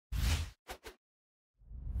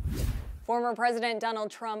Former President Donald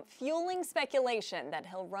Trump fueling speculation that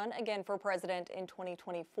he'll run again for president in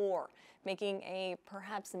 2024, making a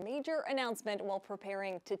perhaps major announcement while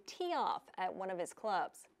preparing to tee off at one of his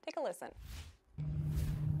clubs. Take a listen.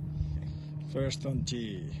 First on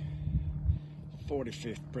tee,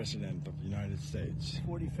 45th President of the United States.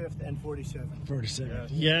 45th and 47th. 47th.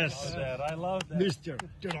 Yes. I love that. Mr.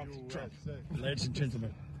 Donald Trump. Ladies and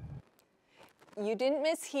gentlemen. You didn't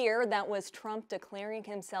mishear. That was Trump declaring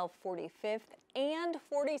himself 45th and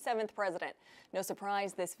 47th president. No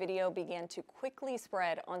surprise, this video began to quickly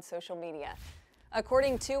spread on social media.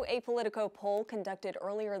 According to a Politico poll conducted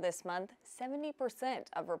earlier this month, 70%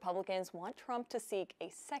 of Republicans want Trump to seek a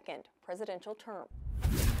second presidential term.